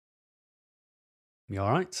You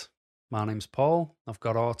alright? My name's Paul. I've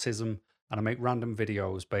got autism and I make random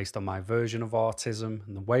videos based on my version of autism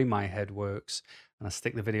and the way my head works, and I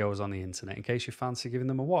stick the videos on the internet in case you fancy giving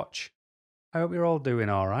them a watch. I hope you're all doing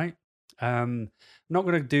alright. I'm not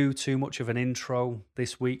going to do too much of an intro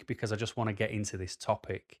this week because I just want to get into this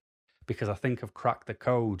topic because I think I've cracked the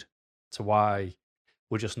code to why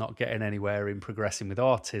we're just not getting anywhere in progressing with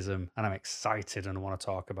autism, and I'm excited and I want to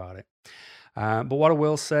talk about it. But what I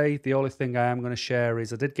will say, the only thing I am going to share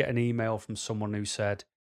is I did get an email from someone who said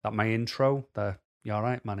that my intro, you all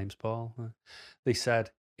right? My name's Paul. They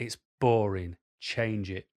said, it's boring,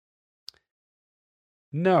 change it.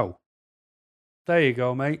 No. There you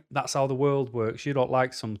go, mate. That's how the world works. You don't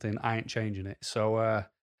like something, I ain't changing it. So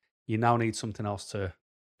you now need something else to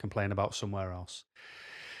complain about somewhere else.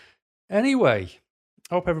 Anyway,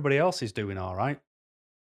 I hope everybody else is doing all right.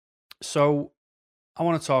 So I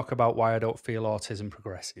want to talk about why I don't feel autism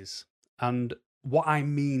progresses. And what I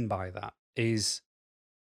mean by that is,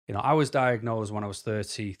 I was diagnosed when I was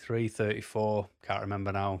 33, 34, can't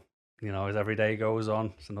remember now. As every day goes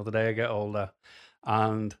on, it's another day I get older.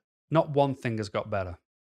 And not one thing has got better.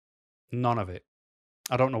 None of it.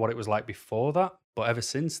 I don't know what it was like before that, but ever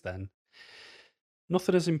since then,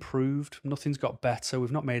 nothing has improved. Nothing's got better.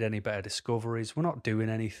 We've not made any better discoveries. We're not doing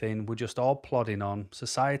anything. We're just all plodding on.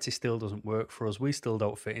 Society still doesn't work for us. We still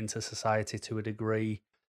don't fit into society to a degree.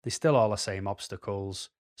 They're still all the same obstacles.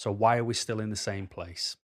 So why are we still in the same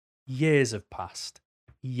place? Years have passed.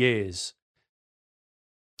 Years.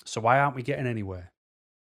 So why aren't we getting anywhere?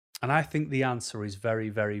 And I think the answer is very,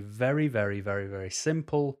 very, very, very, very, very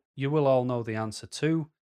simple. You will all know the answer too,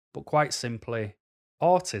 but quite simply,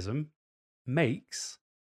 autism makes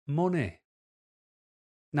money.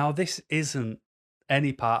 Now, this isn't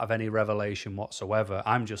any part of any revelation whatsoever.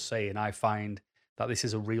 I'm just saying I find that this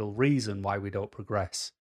is a real reason why we don't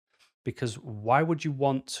progress. Because why would you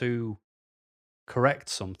want to correct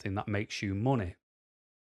something that makes you money?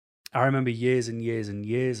 I remember years and years and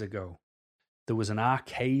years ago, there was an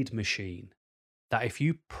arcade machine that if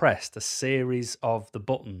you pressed a series of the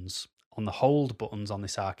buttons on the hold buttons on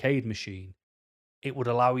this arcade machine, it would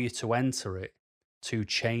allow you to enter it to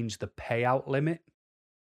change the payout limit.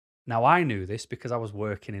 Now, I knew this because I was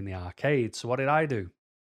working in the arcade. So what did I do?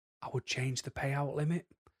 I would change the payout limit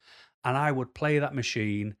and I would play that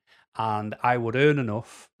machine and I would earn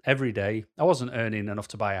enough every day. I wasn't earning enough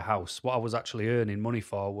to buy a house. What I was actually earning money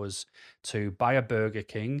for was to buy a Burger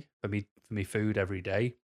King for me food every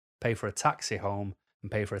day, pay for a taxi home and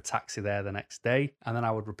pay for a taxi there the next day. And then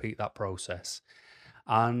I would repeat that process.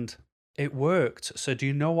 And it worked. So do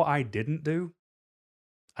you know what I didn't do?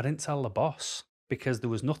 I didn't tell the boss because there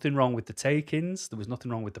was nothing wrong with the take-ins. There was nothing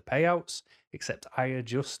wrong with the payouts, except I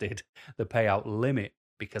adjusted the payout limit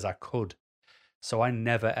because I could. So I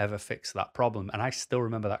never ever fixed that problem. And I still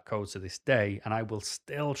remember that code to this day. And I will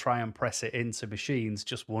still try and press it into machines,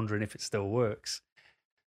 just wondering if it still works.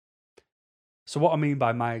 So what I mean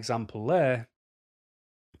by my example there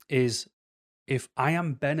is if I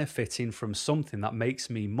am benefiting from something that makes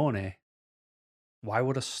me money, why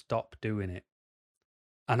would I stop doing it?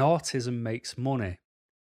 And autism makes money.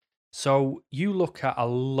 So you look at a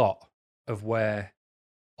lot of where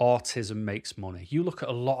autism makes money. You look at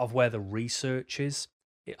a lot of where the research is.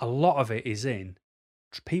 A lot of it is in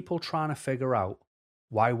people trying to figure out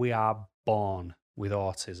why we are born with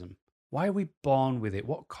autism. Why are we born with it?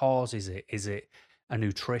 What causes it? Is it a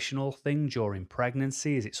nutritional thing during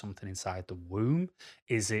pregnancy? Is it something inside the womb?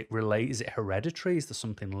 Is it hereditary? Is there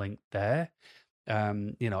something linked there?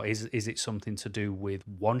 Is it something to do with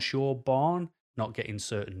once you're born, not getting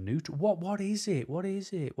certain nutrients? What is it? What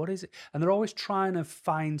is it? What is it? And they're always trying to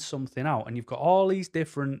find something out. And you've got all these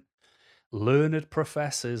different learned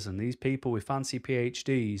professors and these people with fancy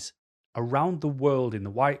PhDs around the world in the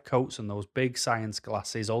white coats and those big science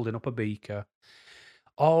glasses holding up a beaker,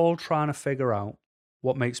 all trying to figure out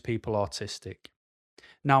what makes people autistic.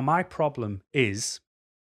 Now, my problem is,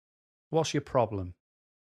 what's your problem?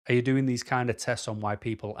 Are you doing these kind of tests on why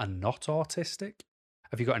people are not autistic?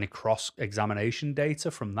 Have you got any cross-examination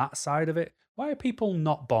data from that side of it? Why are people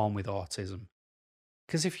not born with autism?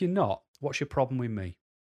 Because if you're not, what's your problem with me?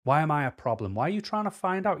 Why am I a problem? Why are you trying to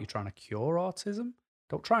find out? You're trying to cure autism?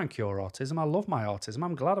 Don't try and cure autism. I love my autism.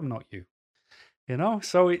 I'm glad I'm not you.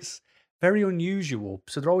 So it's very unusual.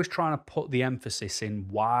 So they're always trying to put the emphasis in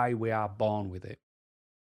why we are born with it.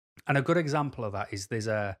 And a good example of that is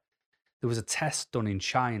there was a test done in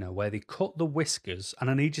China where they cut the whiskers, and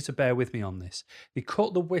I need you to bear with me on this. They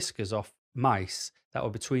cut the whiskers off mice that were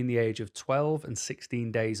between the age of 12 and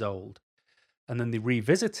 16 days old. And then they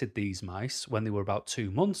revisited these mice when they were about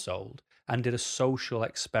 2 months old and did a social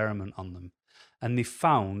experiment on them. And they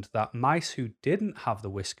found that mice who didn't have the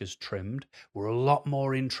whiskers trimmed were a lot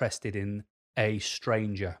more interested in a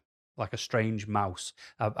stranger, like a strange mouse,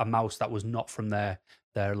 a mouse that was not from their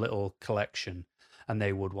little collection. And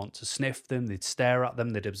they would want to sniff them, they'd stare at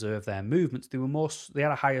them, they'd observe their movements. They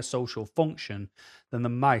had a higher social function than the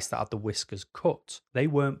mice that had the whiskers cut. They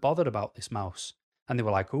weren't bothered about this mouse. And they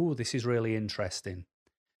were like, oh, this is really interesting.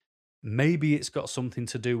 Maybe it's got something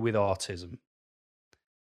to do with autism.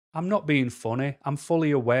 I'm not being funny. I'm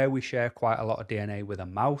fully aware we share quite a lot of DNA with a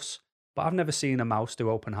mouse, but I've never seen a mouse do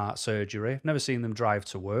open heart surgery. I've never seen them drive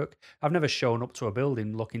to work. I've never shown up to a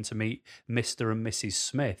building looking to meet Mr. and Mrs.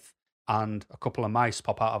 Smith and a couple of mice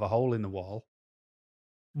pop out of a hole in the wall.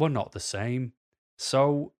 We're not the same.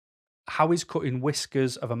 So, how is cutting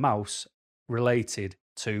whiskers of a mouse related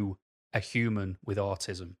to a human with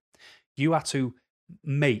autism? You had to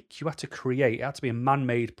create, it had to be a man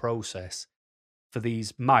made process for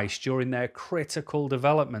these mice during their critical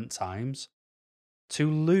development times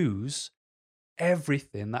to lose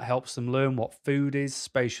everything that helps them learn what food is,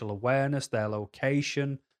 spatial awareness, their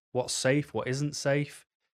location, what's safe, what isn't safe.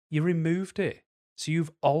 You removed it. So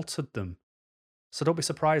you've altered them. So don't be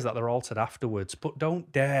surprised that they're altered afterwards. But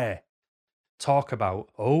don't dare talk about,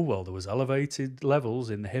 oh, well, there was elevated levels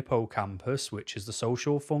in the hippocampus, which is the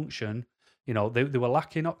social function. You know, they were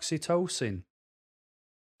lacking oxytocin.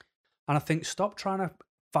 And I think stop trying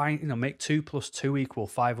to make 2 + 2 =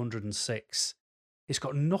 506. It's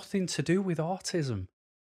got nothing to do with autism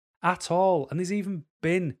at all. And there's even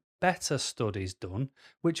been better studies done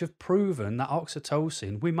which have proven that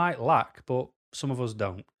oxytocin we might lack, but some of us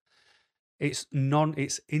don't. It's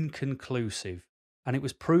inconclusive. And it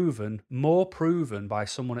was more proven by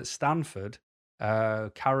someone at Stanford,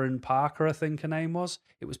 Karen Parker, I think her name was.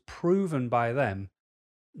 It was proven by them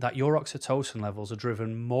that your oxytocin levels are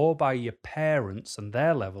driven more by your parents and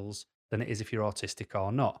their levels than it is if you're autistic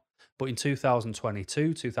or not. But in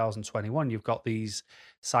 2022, 2021, you've got these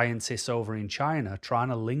scientists over in China trying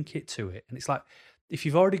to link it to it. And it's like, if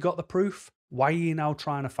you've already got the proof, why are you now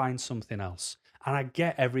trying to find something else? And I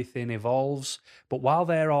get everything evolves, but while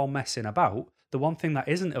they're all messing about, the one thing that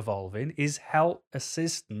isn't evolving is health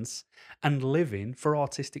assistance and living for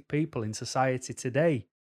autistic people in society today.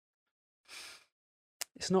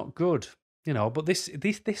 It's not good, but this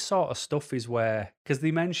sort of stuff is where, because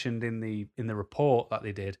they mentioned in the report that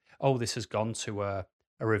they did, oh, this has gone to a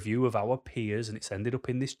review of our peers and it's ended up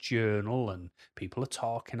in this journal and people are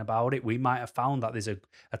talking about it. We might have found that there's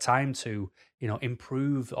a time to,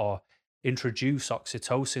 improve or introduce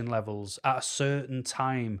oxytocin levels at a certain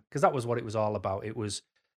time, because that was what it was all about. It was,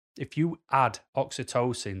 if you add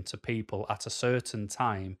oxytocin to people at a certain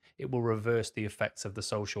time, it will reverse the effects of the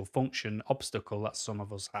social function obstacle that some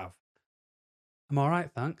of us have. I'm all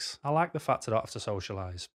right, thanks. I like the fact I don't have to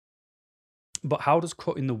socialise. But how does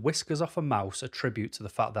cutting the whiskers off a mouse attribute to the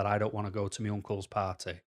fact that I don't want to go to my uncle's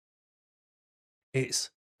party?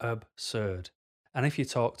 It's absurd. And if you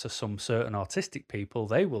talk to some certain autistic people,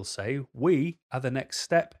 they will say, we are the next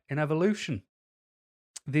step in evolution.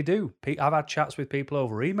 They do. I've had chats with people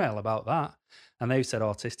over email about that, and they've said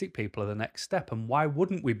autistic people are the next step. And why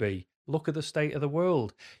wouldn't we be? Look at the state of the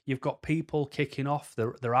world. You've got people kicking off.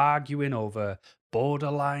 They're arguing over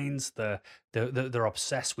borderlines. They're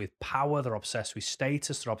obsessed with power. They're obsessed with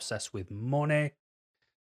status. They're obsessed with money.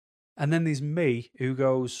 And then there's me who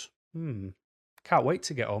goes, can't wait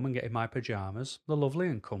to get home and get in my pajamas. They're lovely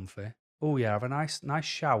and comfy. Oh yeah, have a nice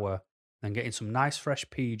shower, then get in some nice fresh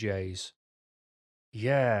PJs.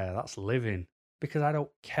 Yeah, that's living. Because I don't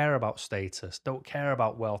care about status, don't care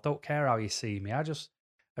about wealth, don't care how you see me. I just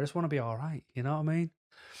want to be all right. You know what I mean?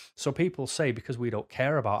 So people say because we don't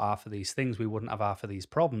care about half of these things, we wouldn't have half of these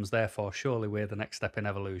problems. Therefore, surely we're the next step in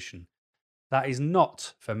evolution. That is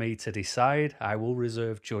not for me to decide. I will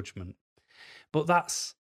reserve judgment. But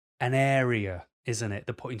that's an area, isn't it?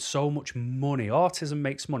 They're putting so much money. Autism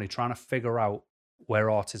makes money trying to figure out where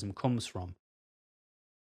autism comes from.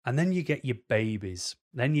 And then you get your babies,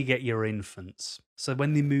 then you get your infants. So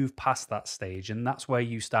when they move past that stage, and that's where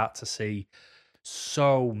you start to see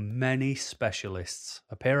so many specialists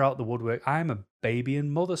appear out the woodwork. I'm a baby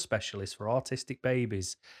and mother specialist for autistic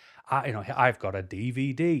babies. I've got a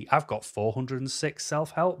DVD. I've got 406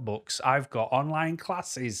 self-help books. I've got online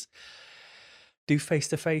classes. Do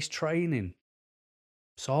face-to-face training.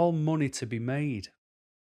 It's all money to be made.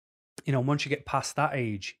 Once you get past that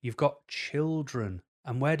age, you've got children.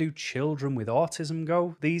 And where do children with autism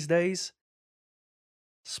go these days?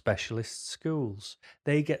 Specialist schools.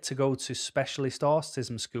 They get to go to specialist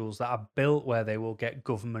autism schools that are built where they will get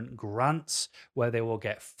government grants, where they will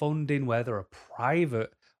get funding, where there are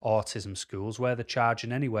private autism schools where they're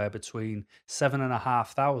charging anywhere between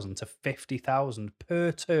 7,500 to 50,000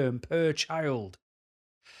 per term per child.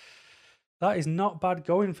 That is not bad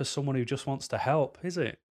going for someone who just wants to help, is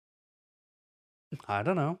it? I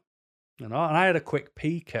don't know. And I had a quick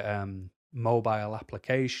peek at mobile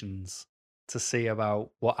applications to see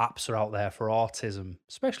about what apps are out there for autism,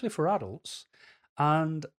 especially for adults.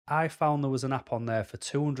 And I found there was an app on there for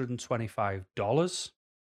 $225.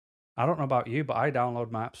 I don't know about you, but I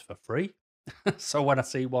download my apps for free. So when I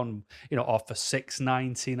see one, off for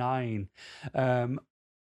 $6.99, um,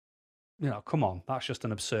 come on, that's just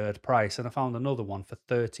an absurd price. And I found another one for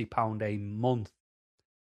 £30 a month.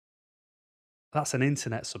 That's an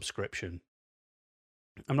internet subscription.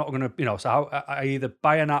 I'm not going to, so I either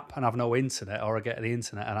buy an app and have no internet, or I get the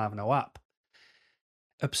internet and have no app.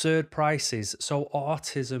 Absurd prices. So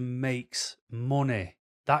autism makes money.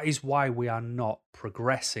 That is why we are not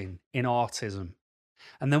progressing in autism.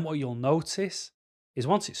 And then what you'll notice is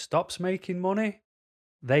once it stops making money,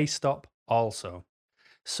 they stop also.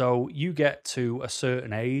 So you get to a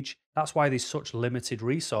certain age. That's why there's such limited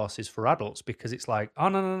resources for adults, because it's like, oh,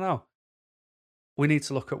 no, no, no. We need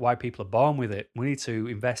to look at why people are born with it. We need to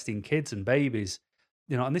invest in kids and babies,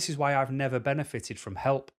 and this is why I've never benefited from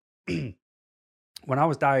help. When I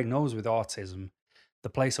was diagnosed with autism, the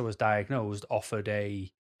place I was diagnosed offered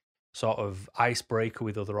a sort of icebreaker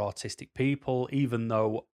with other autistic people, even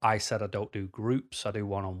though I said I don't do groups, I do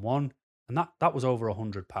one-on-one. And that was over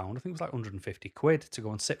 £100. I think it was like 150 quid to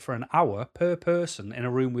go and sit for an hour per person in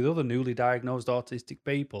a room with other newly diagnosed autistic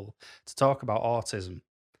people to talk about autism.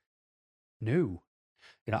 No.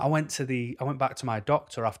 I went back to my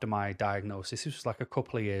doctor after my diagnosis. This was like a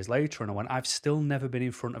couple of years later, and I went, I've still never been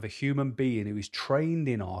in front of a human being who is trained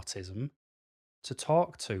in autism to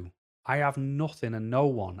talk to. I have nothing and no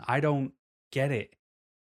one. I don't get it.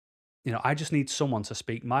 I just need someone to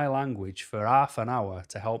speak my language for half an hour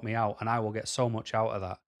to help me out, and I will get so much out of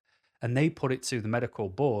that. And they put it to the medical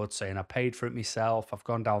board saying I paid for it myself, I've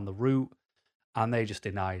gone down the route, and they just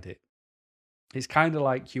denied it. It's kind of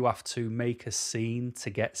like you have to make a scene to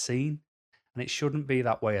get seen, and it shouldn't be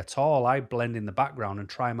that way at all. I blend in the background and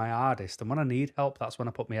try my hardest, and when I need help, that's when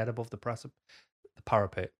I put my head above the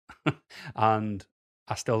parapet, and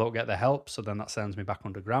I still don't get the help, so then that sends me back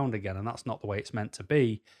underground again, and that's not the way it's meant to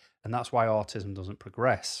be, and that's why autism doesn't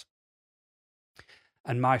progress.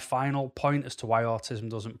 And my final point as to why autism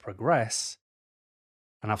doesn't progress,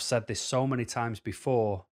 and I've said this so many times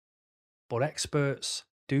before, but experts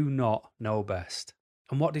do not know best.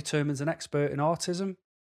 And what determines an expert in autism?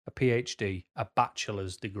 A PhD, a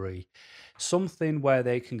bachelor's degree, something where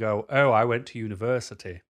they can go, oh, I went to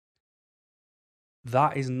university.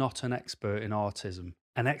 That is not an expert in autism.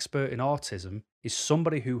 An expert in autism is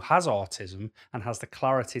somebody who has autism and has the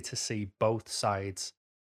clarity to see both sides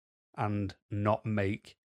and not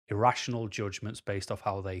make irrational judgments based off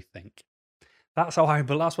how they think. That's what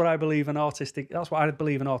I believe an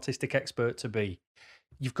autistic expert to be.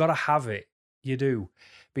 You've got to have it. You do.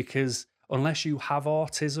 Because unless you have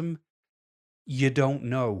autism, you don't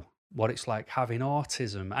know what it's like having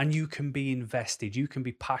autism. And you can be invested. You can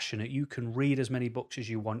be passionate. You can read as many books as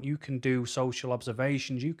you want. You can do social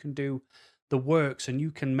observations. You can do the works, and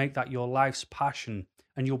you can make that your life's passion.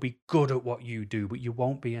 And you'll be good at what you do, but you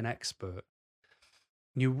won't be an expert.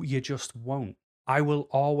 You just won't. I will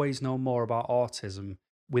always know more about autism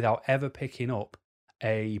without ever picking up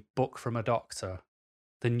a book from a doctor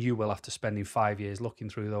than you will after spending 5 years looking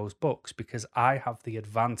through those books, because I have the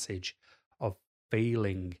advantage of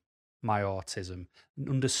feeling my autism,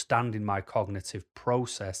 understanding my cognitive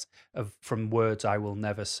process from words I will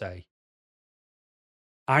never say.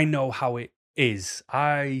 I know how it is.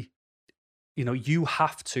 You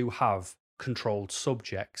have to have controlled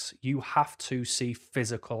subjects. You have to see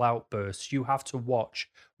physical outbursts. You have to watch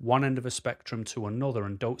one end of a spectrum to another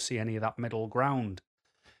and don't see any of that middle ground.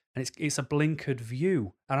 And it's a blinkered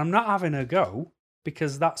view. And I'm not having a go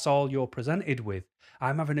because that's all you're presented with.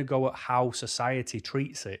 I'm having a go at how society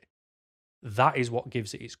treats it. That is what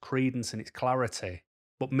gives it its credence and its clarity.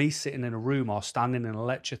 But me sitting in a room or standing in a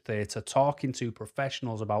lecture theatre talking to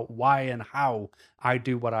professionals about why and how I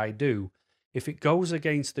do what I do, if it goes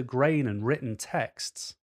against the grain and written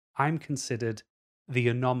texts, I'm considered the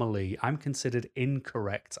anomaly. I'm considered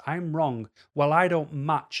incorrect. I'm wrong. Well, I don't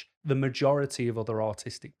match the majority of other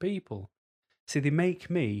autistic people. See, they make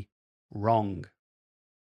me wrong.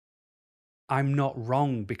 I'm not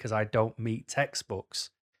wrong because I don't meet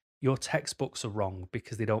textbooks. Your textbooks are wrong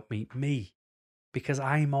because they don't meet me, because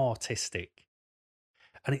I'm autistic.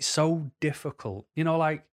 And it's so difficult.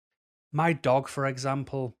 Like my dog, for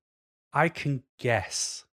example, I can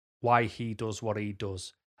guess why he does what he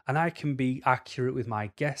does. And I can be accurate with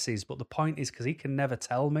my guesses, but the point is, because he can never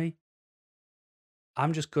tell me,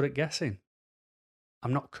 I'm just good at guessing.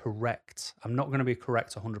 I'm not correct. I'm not going to be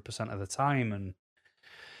correct 100% of the time. And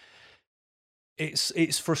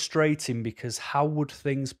it's frustrating, because how would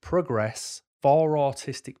things progress for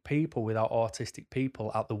autistic people without autistic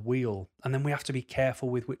people at the wheel? And then we have to be careful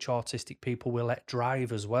with which autistic people we let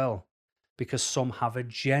drive as well, because some have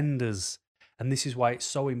agendas. And this is why it's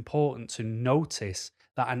so important to notice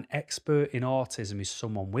that an expert in autism is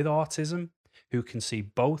someone with autism who can see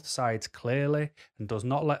both sides clearly and does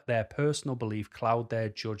not let their personal belief cloud their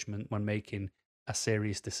judgment when making a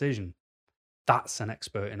serious decision. That's an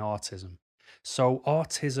expert in autism. So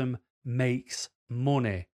autism makes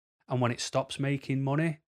money, and when it stops making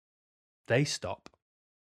money, they stop.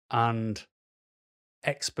 And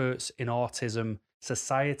experts in autism,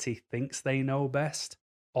 society thinks they know best.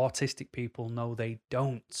 Autistic people know they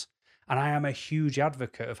don't. And I am a huge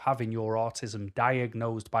advocate of having your autism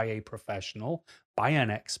diagnosed by a professional, by an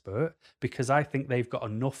expert, because I think they've got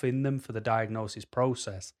enough in them for the diagnosis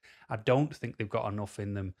process. I don't think they've got enough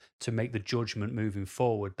in them to make the judgment moving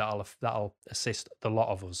forward that'll assist the lot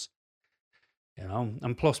of us.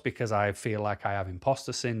 And plus, because I feel like I have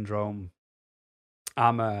imposter syndrome,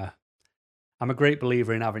 I'm a great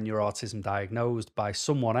believer in having your autism diagnosed by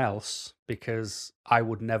someone else, because I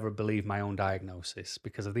would never believe my own diagnosis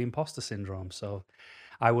because of the imposter syndrome. So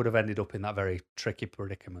I would have ended up in that very tricky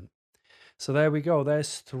predicament. So there we go.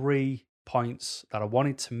 There's 3 points that I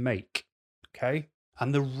wanted to make. Okay.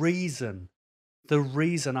 And the reason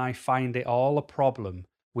I find it all a problem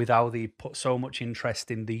with how they put so much interest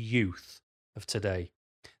in the youth of today,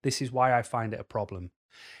 this is why I find it a problem,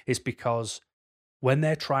 is because when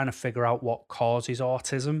they're trying to figure out what causes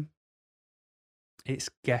autism, it's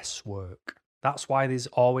guesswork. That's why there's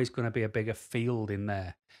always going to be a bigger field in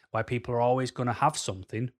there, why people are always going to have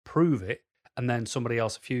something, prove it, and then somebody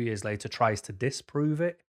else a few years later tries to disprove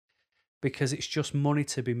it, because it's just money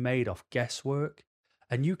to be made off guesswork.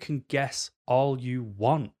 And you can guess all you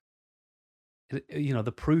want.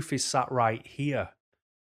 The proof is sat right here.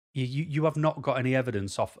 You have not got any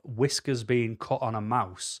evidence of whiskers being cut on a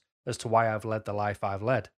mouse as to why I've led the life I've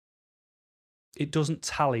led. It doesn't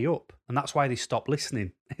tally up, and that's why they stop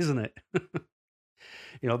listening, isn't it?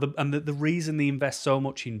 The reason they invest so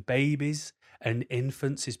much in babies and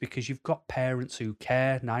infants is because you've got parents who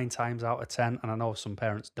care 9 times out of 10, and I know some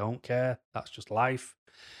parents don't care. That's just life.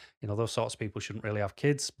 Those sorts of people shouldn't really have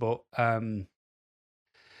kids, but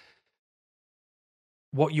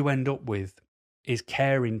what you end up with is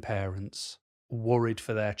caring parents worried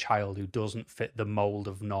for their child who doesn't fit the mold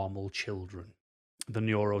of normal children. The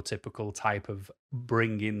neurotypical type of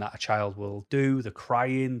bringing that a child will do, the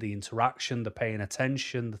crying, the interaction, the paying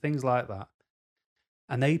attention, the things like that.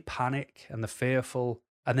 And they panic and they're fearful.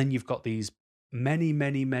 And then you've got these many,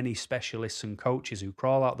 many, many specialists and coaches who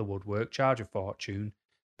crawl out the woodwork, charge a fortune,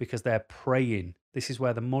 because they're preying. This is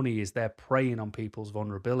where the money is. They're preying on people's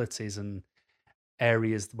vulnerabilities and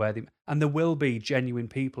areas where and there will be genuine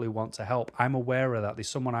people who want to help. I'm aware of that. There's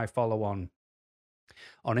someone I follow on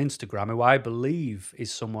Instagram who I believe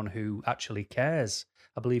is someone who actually cares.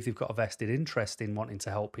 I believe they've got a vested interest in wanting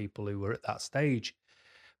to help people who are at that stage.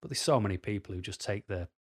 But there's so many people who just take the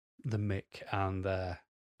mick, and I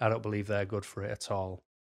don't believe they're good for it at all.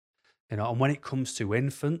 And when it comes to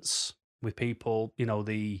infants with people,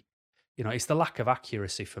 it's the lack of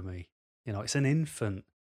accuracy for me. It's an infant.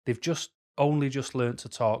 They've only just learnt to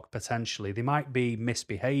talk, potentially. They might be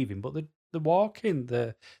misbehaving, but they're walking,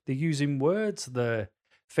 they're using words, they're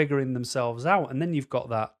figuring themselves out. And then you've got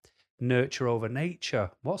that nurture over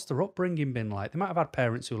nature. What's their upbringing been like? They might have had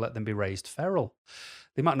parents who let them be raised feral.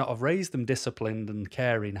 They might not have raised them disciplined and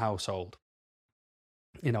caring household.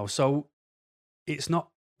 So it's not,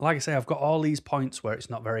 like I say, I've got all these points where it's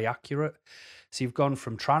not very accurate. So you've gone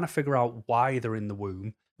from trying to figure out why they're in the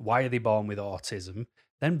womb, why are they born with autism,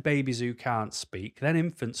 then babies who can't speak, then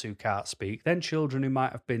infants who can't speak, then children who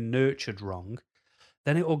might have been nurtured wrong.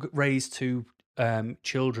 Then it will raise to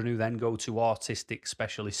children who then go to autistic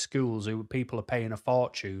specialist schools, who people are paying a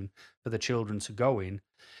fortune for the children to go in.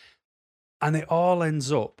 And it all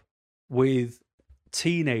ends up with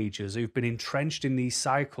teenagers who've been entrenched in these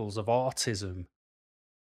cycles of autism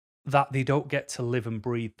that they don't get to live and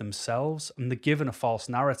breathe themselves. And they're given a false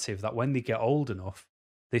narrative that when they get old enough,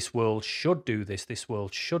 this world should do this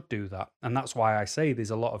world should do that. And that's why I say there's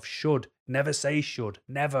a lot of should. Never say should,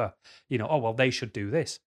 never. Oh, well, they should do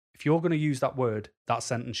this. If you're going to use that word, that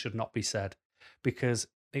sentence should not be said, because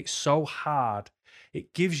it's so hard.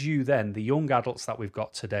 It gives you then, the young adults that we've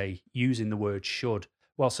got today, using the word should.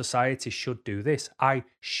 well, society should do this. I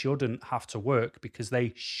shouldn't have to work because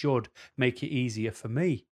they should make it easier for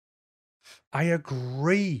me. I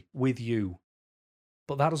agree with you,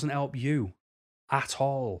 but that doesn't help you at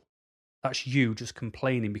all. That's you just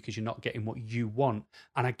complaining because you're not getting what you want.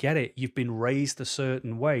 And I get it. You've been raised a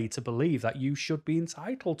certain way to believe that you should be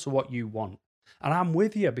entitled to what you want. And I'm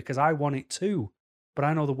with you because I want it too. But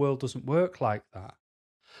I know the world doesn't work like that.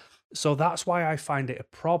 So that's why I find it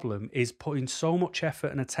a problem, is putting so much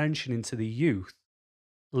effort and attention into the youth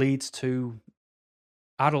leads to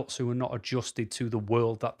adults who are not adjusted to the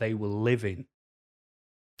world that they will live in.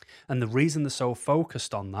 And the reason they're so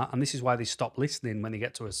focused on that, and this is why they stop listening when they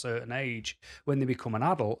get to a certain age, when they become an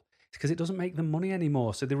adult, is because it doesn't make them money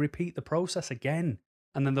anymore. So they repeat the process again.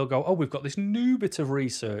 And then they'll go, oh, we've got this new bit of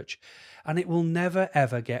research. And it will never,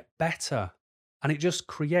 ever get better. And it just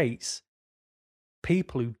creates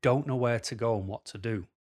people who don't know where to go and what to do.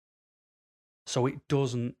 So it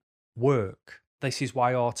doesn't work. This is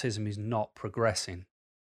why autism is not progressing.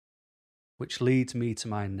 Which leads me to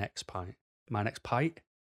my next point. My next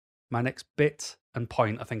bit and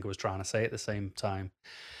point, I think I was trying to say at the same time.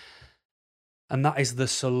 And that is the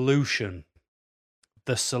solution.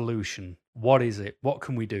 The solution. What is it? What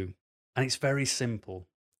can we do? And it's very simple.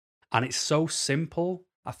 And it's so simple.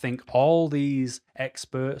 I think all these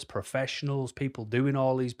experts, professionals, people doing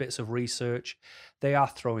all these bits of research, they are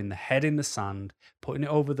throwing the head in the sand, putting it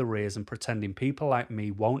over their ears and pretending people like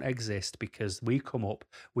me won't exist because we come up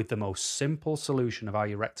with the most simple solution of how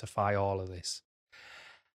you rectify all of this.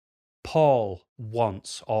 Paul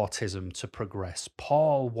wants autism to progress.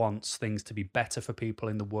 Paul wants things to be better for people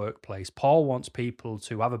in the workplace. Paul wants people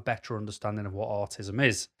to have a better understanding of what autism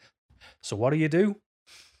is. So what do?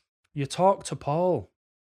 You talk to Paul.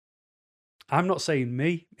 I'm not saying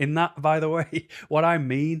me in that, by the way. What I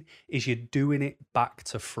mean is you're doing it back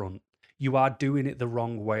to front. You are doing it the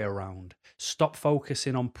wrong way around. Stop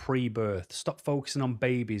focusing on pre-birth. Stop focusing on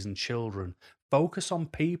babies and children. Focus on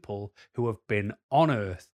people who have been on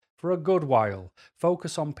Earth for a good while.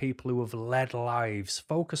 Focus on people who have led lives.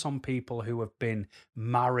 Focus on people who have been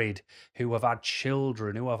married, who have had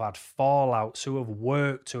children, who have had fallouts, who have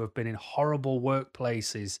worked, who have been in horrible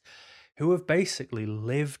workplaces, who have basically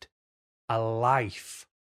lived a life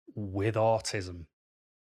with autism.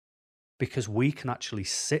 Because we can actually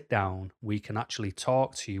sit down, we can actually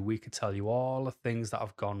talk to you, we can tell you all the things that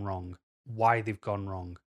have gone wrong, why they've gone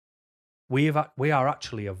wrong. We are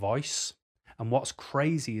actually a voice. And what's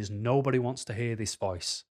crazy is nobody wants to hear this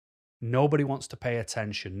voice. Nobody wants to pay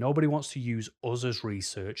attention. Nobody wants to use us as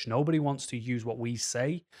research. Nobody wants to use what we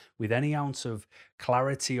say with any ounce of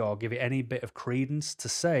clarity or give it any bit of credence to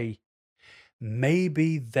say,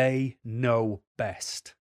 maybe they know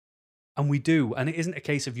best. And we do. And it isn't a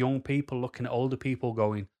case of young people looking at older people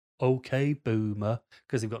going, okay, boomer,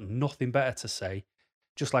 because they've got nothing better to say.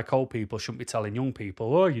 Just like old people shouldn't be telling young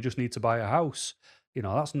people, oh, you just need to buy a house. You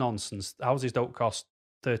know, that's nonsense. Houses don't cost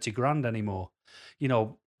 30 grand anymore. You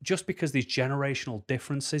know, just because there's generational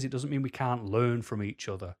differences, it doesn't mean we can't learn from each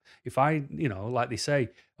other. If I, you know, like they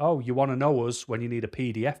say, oh, you want to know us when you need a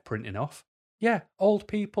PDF printing off. Yeah, old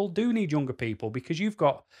people do need younger people because you've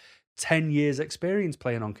got 10 years experience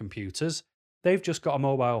playing on computers. They've just got a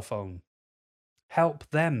mobile phone. Help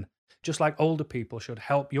them, just like older people should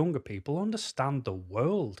help younger people understand the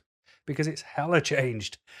world, because it's hella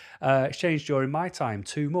changed. It's changed during my time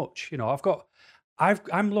too much. You know,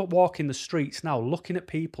 I'm walking the streets now looking at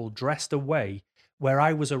people dressed away where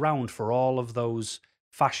I was around for all of those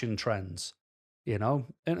fashion trends. You know,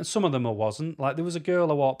 and some of them I wasn't. Like there was a girl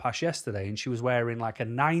I walked past yesterday and she was wearing like a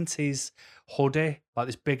 90s hoodie, like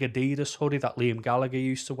this big Adidas hoodie that Liam Gallagher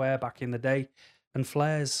used to wear back in the day, and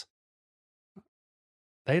flares.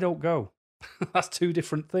 They don't go. That's two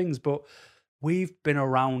different things, but we've been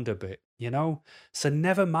around a bit, you know? So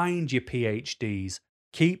never mind your PhDs.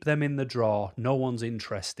 Keep them in the drawer. No one's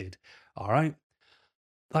interested. All right?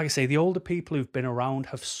 Like I say, the older people who've been around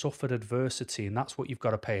have suffered adversity, and that's what you've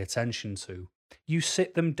got to pay attention to. You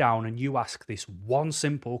sit them down and you ask this one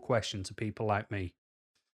simple question to people like me.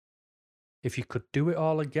 If you could do it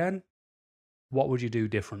all again, what would you do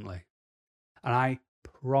differently? And I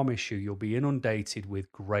promise you, you'll be inundated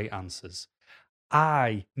with great answers.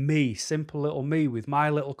 Me, simple little me with my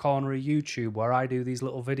little corner of YouTube where I do these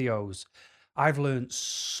little videos. I've learned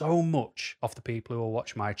so much off the people who will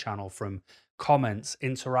watch my channel, from comments,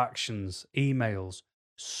 interactions, emails,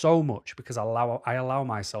 so much, because I allow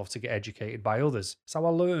myself to get educated by others. It's how I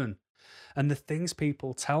learn. And the things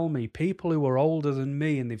people tell me, people who are older than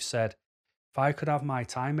me, and they've said, if I could have my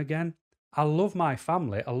time again, I love my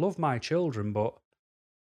family, I love my children, but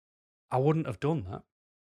I wouldn't have done that.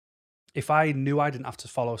 If I knew I didn't have to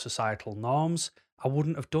follow societal norms, I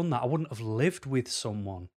wouldn't have done that. I wouldn't have lived with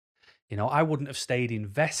someone. You know, I wouldn't have stayed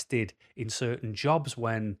invested in certain jobs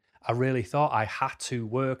when I really thought I had to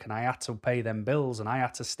work and I had to pay them bills and I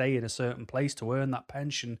had to stay in a certain place to earn that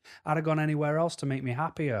pension. I'd have gone anywhere else to make me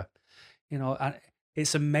happier. You know, and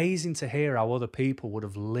it's amazing to hear how other people would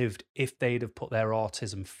have lived if they'd have put their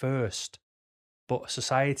autism first. But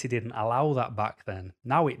society didn't allow that back then.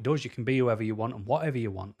 Now it does. You can be whoever you want and whatever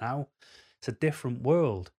you want now. It's a different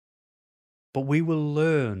world. But we will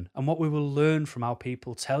learn, and what we will learn from how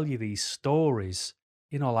people tell you these stories,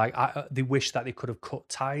 you know, like they wish that they could have cut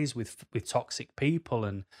ties with toxic people,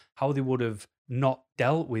 and how they would have not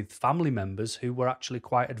dealt with family members who were actually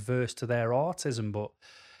quite adverse to their autism, but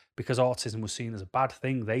because autism was seen as a bad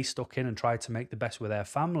thing, they stuck in and tried to make the best with their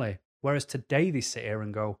family. Whereas today they sit here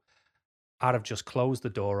and go, I'd have just closed the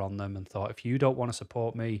door on them and thought, if you don't want to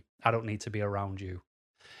support me, I don't need to be around you.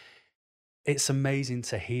 It's amazing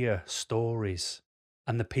to hear stories,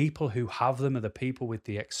 and the people who have them are the people with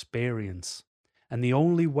the experience. And the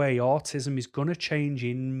only way autism is going to change,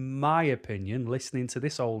 in my opinion, listening to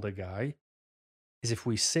this older guy, is if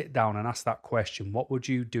we sit down and ask that question, what would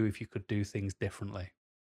you do if you could do things differently?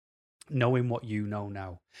 Knowing what you know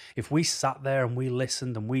now. If we sat there and we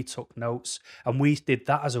listened and we took notes and we did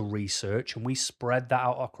that as a research and we spread that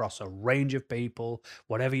out across a range of people,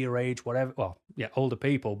 whatever your age, whatever, well, yeah, older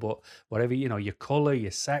people, but whatever, you know, your color,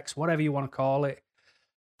 your sex, whatever you want to call it.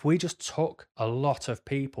 If we just took a lot of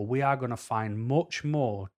people, we are going to find much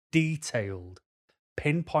more detailed,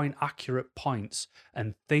 pinpoint accurate points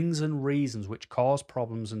and things and reasons which cause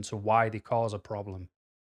problems and to why they cause a problem.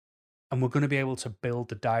 And we're going to be able to build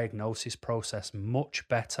the diagnosis process much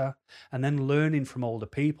better. And then learning from older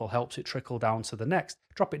people helps it trickle down to the next.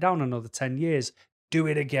 Drop it down another 10 years, do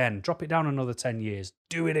it again. Drop it down another 10 years,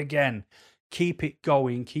 do it again. Keep it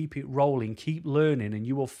going, keep it rolling, keep learning, and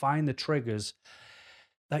you will find the triggers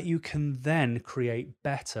that you can then create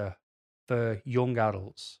better for young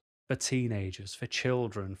adults, for teenagers, for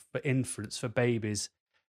children, for infants, for babies,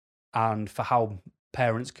 and for how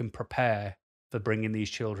parents can prepare for bringing these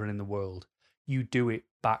children in the world. You do it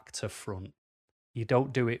back to front. You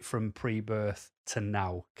don't do it from pre-birth to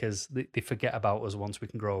now, because they forget about us once we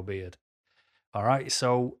can grow a beard. All right.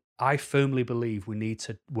 So I firmly believe we need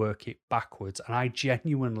to work it backwards. And I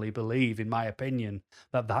genuinely believe, in my opinion,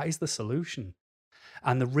 that that is the solution.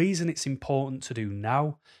 And the reason it's important to do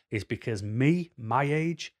now is because me, my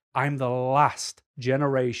age, I'm the last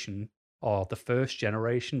generation, or the first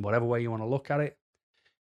generation, whatever way you want to look at it,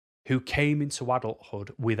 who came into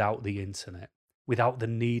adulthood without the internet, without the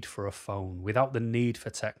need for a phone, without the need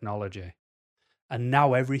for technology. And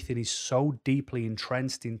now everything is so deeply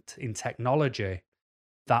entrenched in technology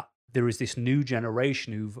that there is this new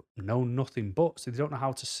generation who've known nothing but, so they don't know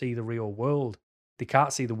how to see the real world. They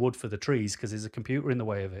can't see the wood for the trees because there's a computer in the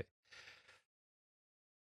way of it.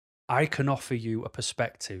 I can offer you a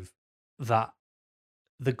perspective that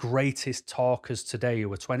the greatest talkers today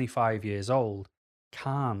who are 25 years old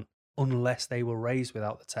can't, unless they were raised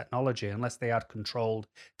without the technology, unless they had controlled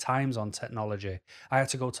times on technology. I had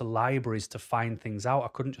to go to libraries to find things out. I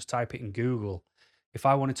couldn't just type it in Google. If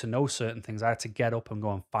I wanted to know certain things, I had to get up and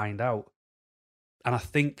go and find out. And I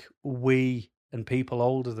think we, and people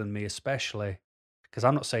older than me especially, because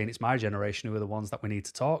I'm not saying it's my generation who are the ones that we need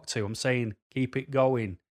to talk to. I'm saying keep it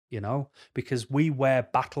going, you know, because we wear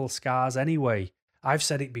battle scars anyway. I've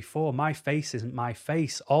said it before, my face isn't my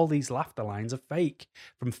face. All these laughter lines are fake,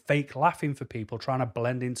 from fake laughing for people trying to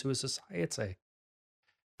blend into a society.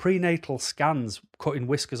 Prenatal scans, cutting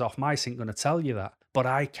whiskers off mice ain't going to tell you that, but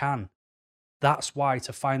I can. That's why,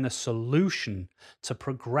 to find the solution to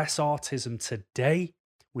progress autism today,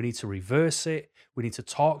 we need to reverse it. We need to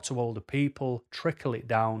talk to older people, trickle it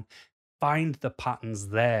down, find the patterns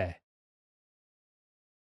there.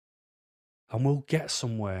 And we'll get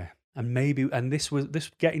somewhere. And maybe, and this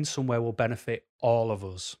getting somewhere will benefit all of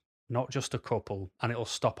us, not just a couple. And it'll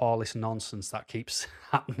stop all this nonsense that keeps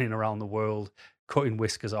happening around the world, cutting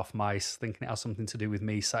whiskers off mice, thinking it has something to do with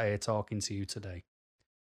me sat here talking to you today.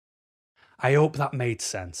 I hope that made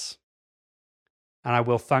sense. And I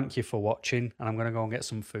will thank you for watching, and I'm going to go and get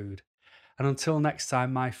some food. And until next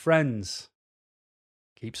time, my friends,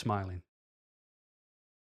 keep smiling.